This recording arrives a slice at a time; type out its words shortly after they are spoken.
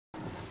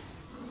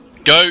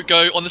Go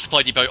on the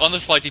supply depot,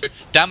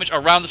 damage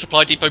around the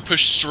supply depot,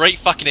 push straight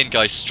fucking in,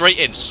 guys, straight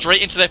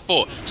into their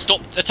fort. Stop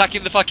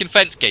attacking the fucking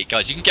fence gate,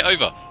 guys, you can get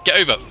over,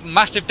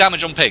 massive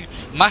damage on ping,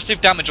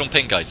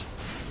 guys.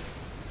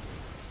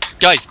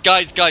 Guys,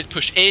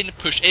 push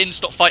in,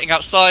 stop fighting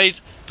outside,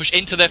 push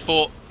into their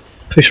fort.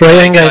 Push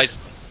right in, guys.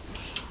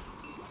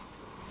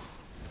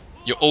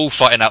 You're all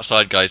fighting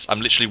outside, guys,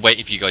 I'm literally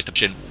waiting for you guys to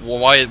push in.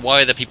 Why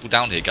are there people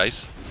down here,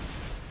 guys?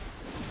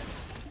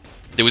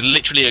 There was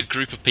literally a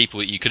group of people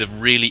that you could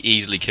have really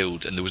easily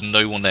killed, and there was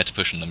no one there to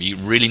push on them. You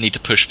really need to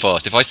push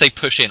fast. If I say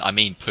push in, I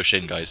mean push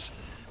in, guys.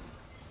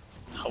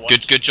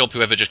 Good job,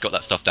 whoever just got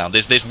that stuff down.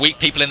 There's weak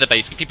people in the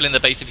base. If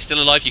you're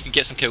still alive, you can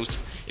get some kills.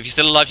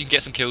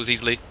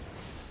 Easily.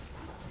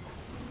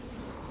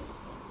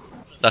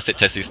 That's it,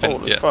 Tessie.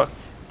 Spin. Yeah. Fuck.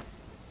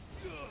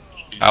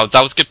 Oh,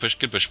 that was good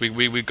push.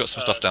 We got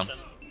some stuff down.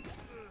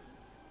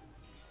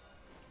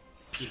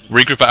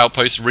 Regroup at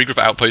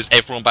outpost,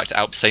 everyone back to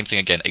out, same thing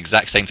again,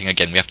 exact same thing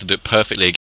again, we have to do it perfectly again.